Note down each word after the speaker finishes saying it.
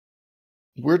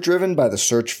We're driven by the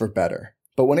search for better.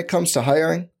 But when it comes to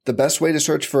hiring, the best way to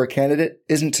search for a candidate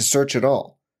isn't to search at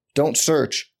all. Don't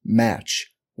search,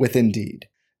 match with Indeed.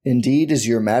 Indeed is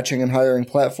your matching and hiring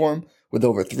platform with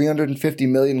over 350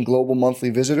 million global monthly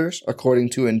visitors,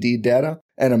 according to Indeed data,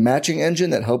 and a matching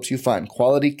engine that helps you find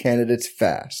quality candidates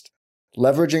fast.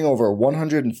 Leveraging over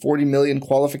 140 million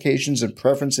qualifications and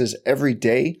preferences every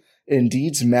day,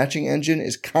 Indeed's matching engine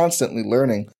is constantly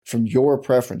learning from your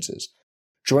preferences.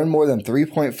 Join more than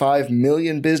 3.5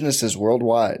 million businesses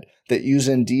worldwide that use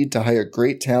Indeed to hire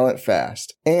great talent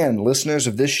fast. And listeners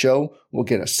of this show will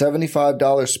get a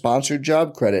 $75 sponsored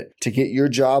job credit to get your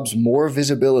jobs more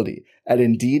visibility at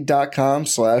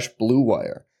Indeed.com/Blue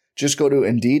Wire. Just go to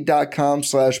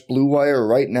Indeed.com/Blue Wire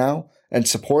right now and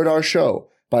support our show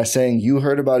by saying you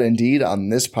heard about Indeed on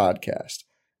this podcast.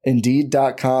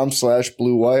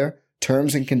 Indeed.com/Blue Wire.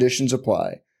 Terms and conditions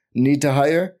apply. Need to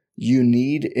hire? You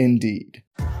need Indeed.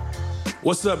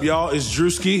 What's up, y'all? It's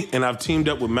Drewski, and I've teamed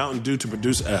up with Mountain Dew to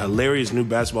produce a hilarious new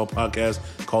basketball podcast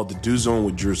called The Dew Zone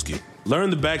with Drewski.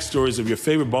 Learn the backstories of your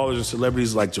favorite ballers and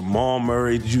celebrities like Jamal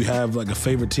Murray. Did you have like a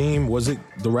favorite team? Was it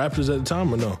the Raptors at the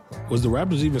time or no? Was the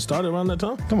Raptors even started around that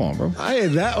time? Come on, bro. I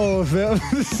ain't that old, fam.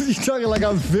 You talking like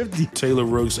I'm 50. Taylor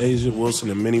Rooks, Asia Wilson,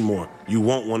 and many more. You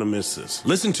won't want to miss this.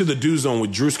 Listen to The Dew Zone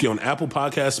with Drewski on Apple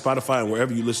Podcasts, Spotify, and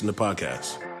wherever you listen to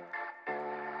podcasts.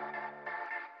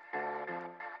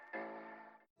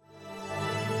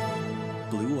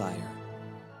 Blue Wire.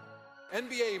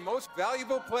 NBA Most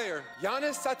Valuable Player,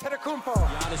 Giannis Antetokounmpo.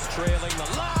 Giannis trailing the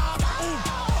lob.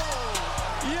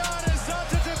 Giannis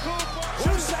Antetokounmpo.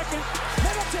 2 seconds.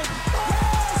 Middleton.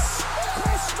 Yes!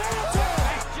 Chris Middleton.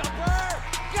 Nice jumper.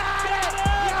 Got it.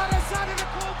 Giannis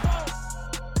Antetokounmpo.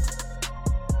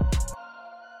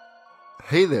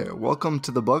 Hey there, welcome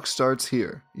to The Buck Starts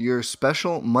Here, your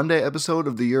special Monday episode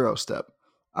of the Eurostep.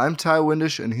 I'm Ty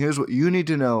Windish, and here's what you need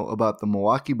to know about the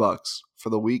Milwaukee Bucks for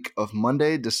the week of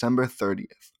Monday, December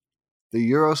 30th.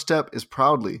 The Eurostep is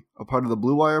proudly a part of the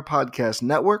Blue Wire Podcast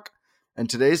Network, and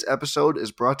today's episode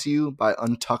is brought to you by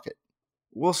Untuck It.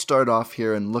 We'll start off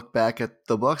here and look back at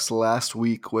the Bucks last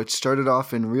week, which started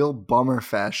off in real bummer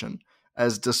fashion,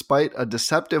 as despite a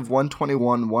deceptive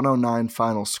 121-109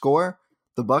 final score,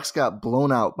 the Bucks got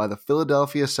blown out by the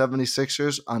Philadelphia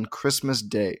 76ers on Christmas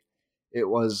Day. It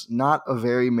was not a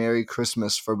very Merry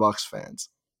Christmas for Bucks fans.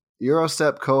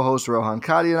 Eurostep co-host Rohan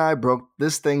Kadi and I broke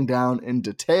this thing down in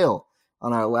detail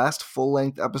on our last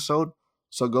full-length episode,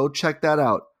 so go check that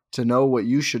out to know what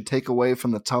you should take away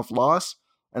from the tough loss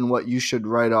and what you should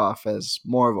write off as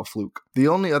more of a fluke. The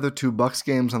only other two Bucks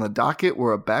games on the docket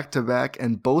were a back-to-back,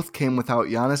 and both came without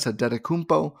Giannis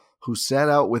Antetokounmpo, who sat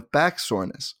out with back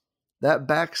soreness. That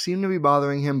back seemed to be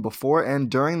bothering him before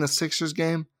and during the Sixers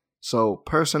game, so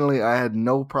personally, I had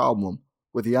no problem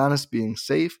with Giannis being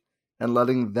safe and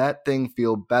letting that thing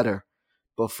feel better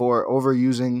before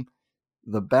overusing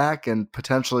the back and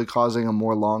potentially causing a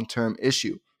more long-term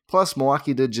issue. Plus,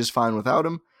 Milwaukee did just fine without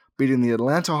him, beating the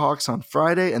Atlanta Hawks on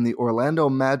Friday and the Orlando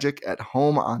Magic at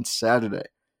home on Saturday.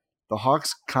 The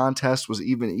Hawks contest was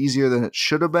even easier than it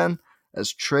should have been,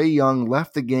 as Trae Young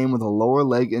left the game with a lower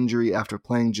leg injury after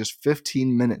playing just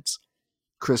 15 minutes.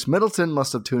 Chris Middleton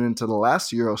must have tuned into the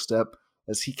last Eurostep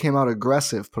as he came out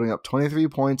aggressive, putting up 23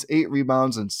 points, 8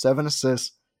 rebounds, and 7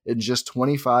 assists in just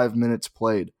 25 minutes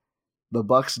played. The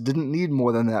Bucks didn't need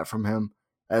more than that from him,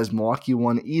 as Milwaukee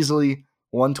won easily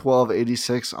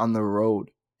 112-86 on the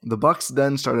road. The Bucks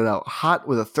then started out hot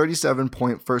with a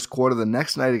 37-point first quarter the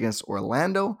next night against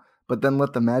Orlando, but then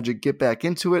let the Magic get back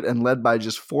into it and led by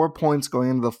just 4 points going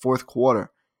into the fourth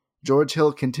quarter. George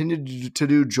Hill continued to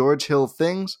do George Hill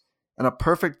things, and a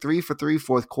perfect 3-for-3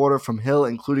 fourth quarter from Hill,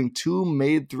 including 2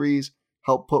 made threes,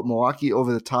 helped put Milwaukee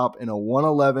over the top in a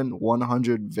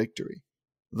 111-100 victory.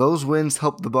 Those wins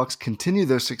helped the Bucks continue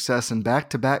their success in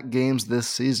back-to-back games this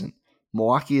season.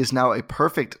 Milwaukee is now a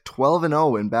perfect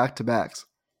 12-0 in back-to-backs.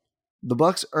 The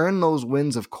Bucks earned those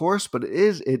wins, of course, but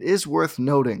it is worth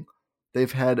noting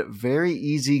they've had very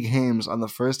easy games on the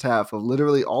first half of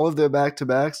literally all of their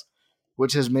back-to-backs,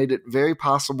 which has made it very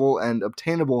possible and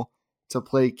obtainable to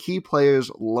play key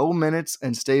players low minutes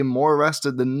and stay more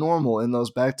rested than normal in those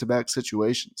back-to-back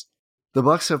situations. The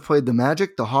Bucks have played the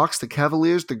Magic, the Hawks, the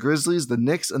Cavaliers, the Grizzlies, the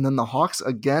Knicks, and then the Hawks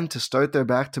again to start their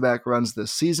back-to-back runs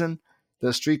this season.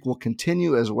 The streak will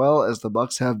continue as well as the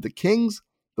Bucks have the Kings,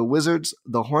 the Wizards,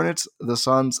 the Hornets, the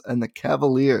Suns, and the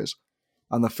Cavaliers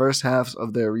on the first halves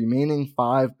of their remaining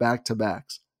 5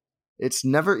 back-to-backs. It's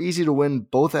never easy to win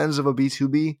both ends of a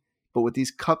B2B, but with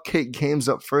these cupcake games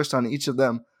up first on each of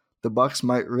them, the Bucks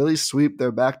might really sweep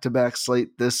their back-to-back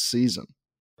slate this season.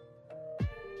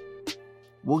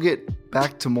 We'll get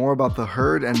back to more about the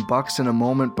Herd and Bucks in a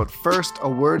moment, but first, a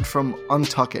word from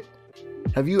Untuck It.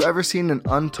 Have you ever seen an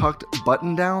untucked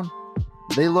button down?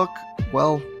 They look,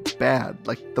 well, bad,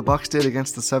 like the Bucks did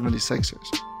against the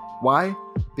 76ers. Why?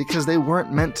 Because they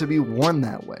weren't meant to be worn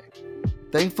that way.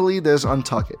 Thankfully, there's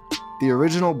Untuck It, the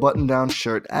original button-down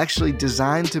shirt actually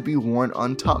designed to be worn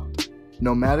untucked.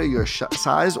 No matter your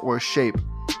size or shape,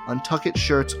 Untuck It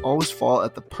shirts always fall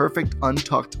at the perfect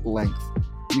untucked length.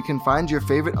 You can find your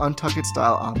favorite Untuck It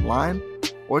style online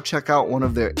or check out one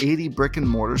of their 80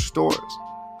 brick-and-mortar stores.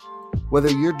 Whether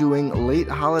you're doing late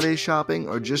holiday shopping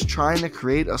or just trying to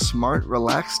create a smart,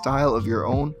 relaxed style of your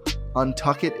own,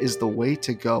 Untuck It is the way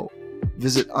to go.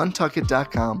 Visit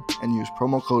untuckit.com and use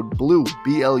promo code BLUE,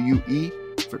 B-L-U-E,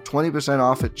 for 20%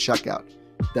 off at checkout.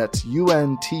 That's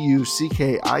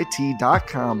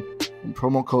untuckit.com and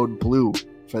promo code BLUE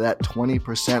for that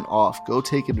 20% off. Go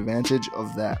take advantage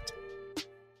of that.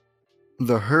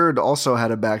 The Herd also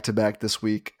had a back-to-back this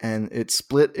week, and it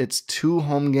split its 2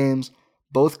 home games,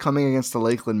 both coming against the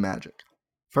Lakeland Magic.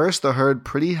 First, the Herd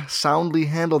pretty soundly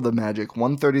handled the Magic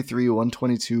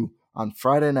 133-122 on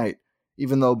Friday night,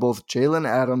 even though both Jalen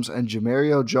Adams and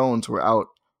Jamario Jones were out,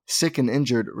 sick and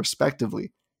injured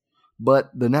respectively.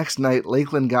 But the next night,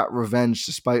 Lakeland got revenge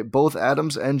despite both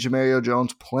Adams and Jamario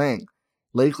Jones playing.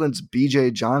 Lakeland's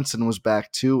BJ Johnson was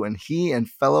back too, and he and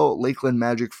fellow Lakeland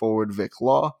Magic forward Vic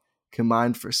Law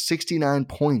combined for 69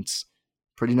 points.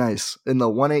 Pretty nice. In the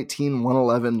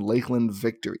 118-111 Lakeland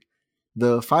victory.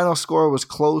 The final score was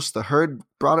close. The Herd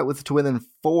brought it to within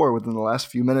 4 within the last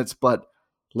few minutes, but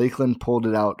Lakeland pulled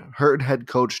it out. Herd head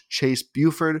coach Chase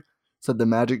Buford said the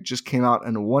Magic just came out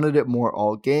and wanted it more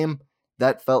all game.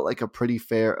 That felt like a pretty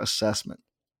fair assessment.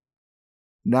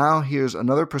 Now here's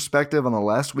another perspective on the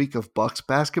last week of Bucks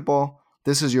basketball.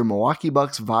 This is your Milwaukee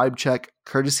Bucks vibe check,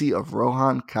 courtesy of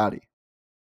Rohan Kadi.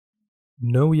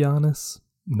 No Giannis,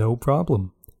 no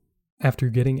problem. After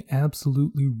getting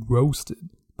absolutely roasted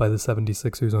by the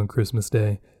 76ers on Christmas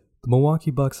Day, the Milwaukee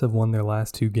Bucks have won their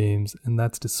last 2 games, and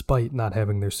that's despite not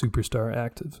having their superstar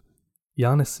active.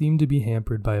 Giannis seemed to be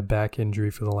hampered by a back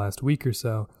injury for the last week or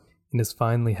so, and has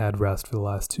finally had rest for the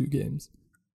last 2 games.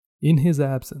 In his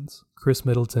absence, Chris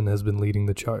Middleton has been leading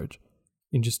the charge.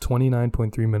 In just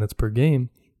 29.3 minutes per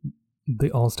game, the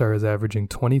All-Star is averaging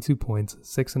 22 points,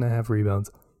 6.5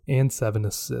 rebounds, and 7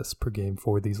 assists per game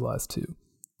for these last 2.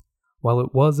 While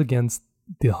it was against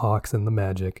the Hawks and the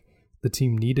Magic, the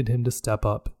team needed him to step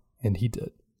up, and he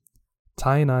did.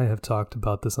 Ty and I have talked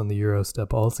about this on the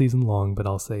Eurostep all season long, but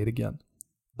I'll say it again.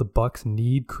 The Bucks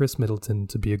need Chris Middleton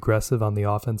to be aggressive on the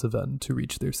offensive end to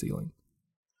reach their ceiling.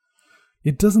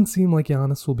 It doesn't seem like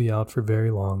Giannis will be out for very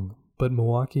long, but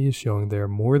Milwaukee is showing they are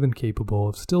more than capable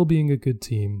of still being a good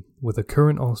team with a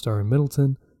current All-Star in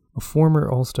Middleton, a former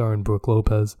All-Star in Brook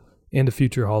Lopez, and a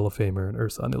future Hall of Famer in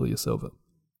Ersan Ilyasova.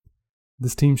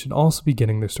 This team should also be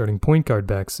getting their starting point guard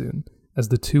back soon, as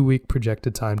the 2-week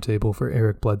projected timetable for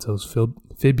Eric Bledsoe's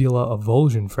fibula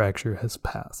avulsion fracture has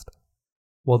passed.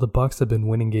 While the Bucks have been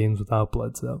winning games without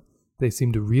Bledsoe, they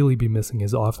seem to really be missing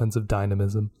his offensive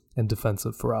dynamism and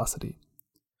defensive ferocity.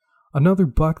 Another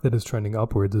Buck that is trending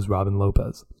upwards is Robin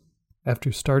Lopez.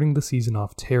 After starting the season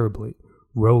off terribly,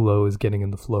 Rolo is getting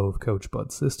in the flow of Coach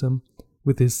Bud's system,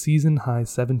 with his season-high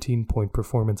 17-point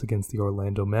performance against the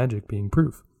Orlando Magic being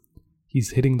proof.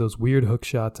 He's hitting those weird hook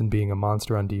shots and being a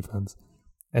monster on defense,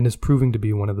 and is proving to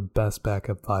be one of the best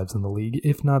backup 5s in the league,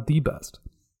 if not the best.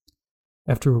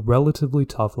 After a relatively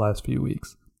tough last few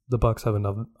weeks, the Bucks have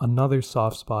another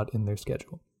soft spot in their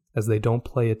schedule, as they don't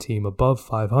play a team above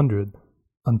 500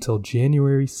 until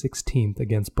January 16th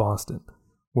against Boston,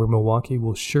 where Milwaukee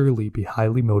will surely be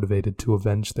highly motivated to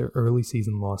avenge their early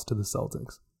season loss to the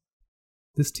Celtics.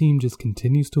 This team just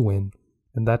continues to win,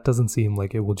 and that doesn't seem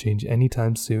like it will change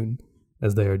anytime soon,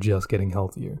 as they are just getting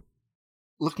healthier.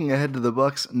 Looking ahead to the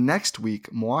Bucks next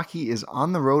week, Milwaukee is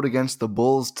on the road against the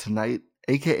Bulls tonight,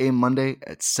 aka Monday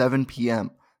at 7 p.m.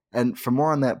 And for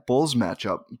more on that Bulls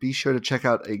matchup, be sure to check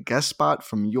out a guest spot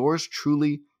from yours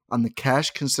truly on the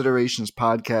Cash Considerations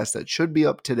podcast that should be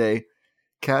up today.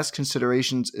 Cash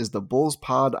Considerations is the Bulls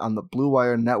pod on the Blue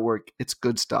Wire Network. It's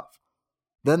good stuff.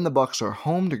 Then the Bucks are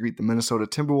home to greet the Minnesota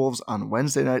Timberwolves on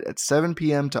Wednesday night at 7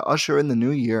 p.m. to usher in the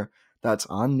new year. That's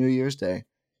on New Year's Day,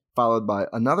 followed by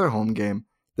another home game,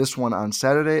 this one on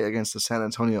Saturday against the San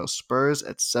Antonio Spurs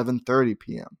at 7:30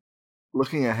 p.m.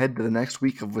 Looking ahead to the next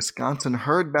week of Wisconsin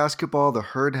Herd basketball, the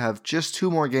Herd have just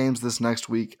 2 more games this next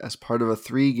week as part of a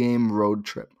 3-game road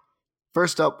trip.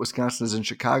 First up, Wisconsin is in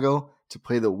Chicago to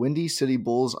play the Windy City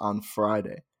Bulls on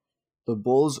Friday. The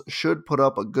Bulls should put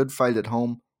up a good fight at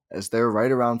home, as they're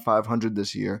right around 500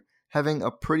 this year, having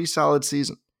a pretty solid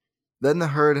season. Then the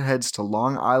Herd heads to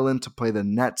Long Island to play the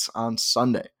Nets on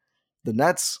Sunday. The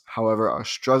Nets, however, are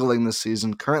struggling this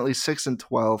season, currently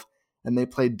 6-12, and they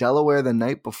played Delaware the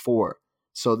night before,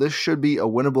 so this should be a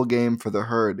winnable game for the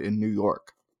Herd in New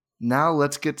York. Now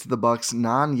let's get to the Bucks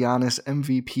non-Giannis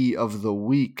MVP of the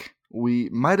week. We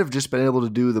might have just been able to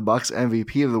do the Bucks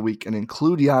MVP of the week and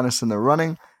include Giannis in the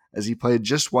running, as he played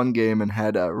just one game and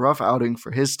had a rough outing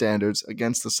for his standards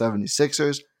against the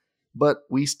 76ers, but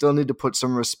we still need to put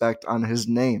some respect on his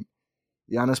name.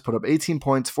 Giannis put up 18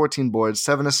 points, 14 boards,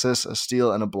 7 assists, a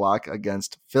steal, and a block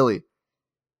against Philly.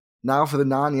 Now for the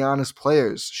non-Giannis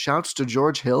players, shouts to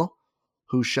George Hill,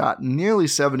 who shot nearly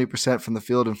 70% from the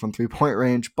field and from three-point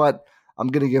range, but I'm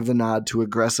going to give the nod to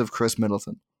aggressive Chris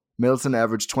Middleton. Middleton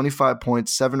averaged 25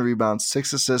 points, 7 rebounds,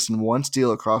 6 assists, and 1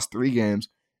 steal across 3 games,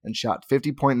 and shot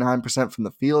 50.9% from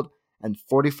the field and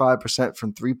 45%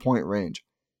 from three-point range.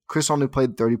 Chris only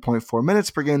played 30.4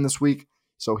 minutes per game this week,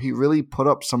 so he really put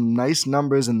up some nice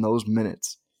numbers in those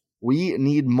minutes. We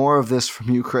need more of this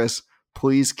from you, Chris.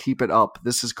 Please keep it up.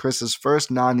 This is Chris's first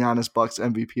non-Giannis Bucks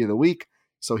MVP of the week,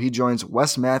 so he joins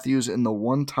Wes Matthews in the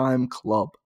one-time club.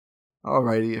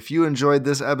 Alrighty, if you enjoyed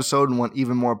this episode and want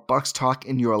even more Bucks talk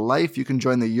in your life, you can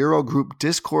join the Eurogroup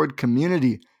Discord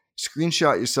community.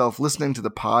 Screenshot yourself listening to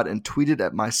the pod and tweet it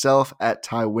at myself at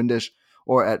Ty Windish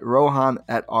or at Rohan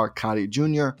at Arcadi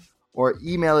Jr. or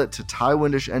email it to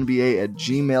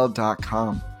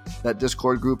tywindishnba@gmail.com. That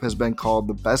Discord group has been called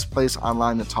the best place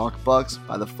online to talk Bucks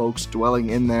by the folks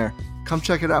dwelling in there. Come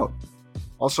check it out.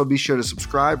 Also be sure to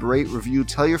subscribe, rate, review,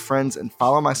 tell your friends, and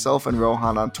follow myself and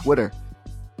Rohan on Twitter.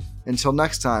 Until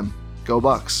next time, go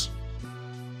Bucks.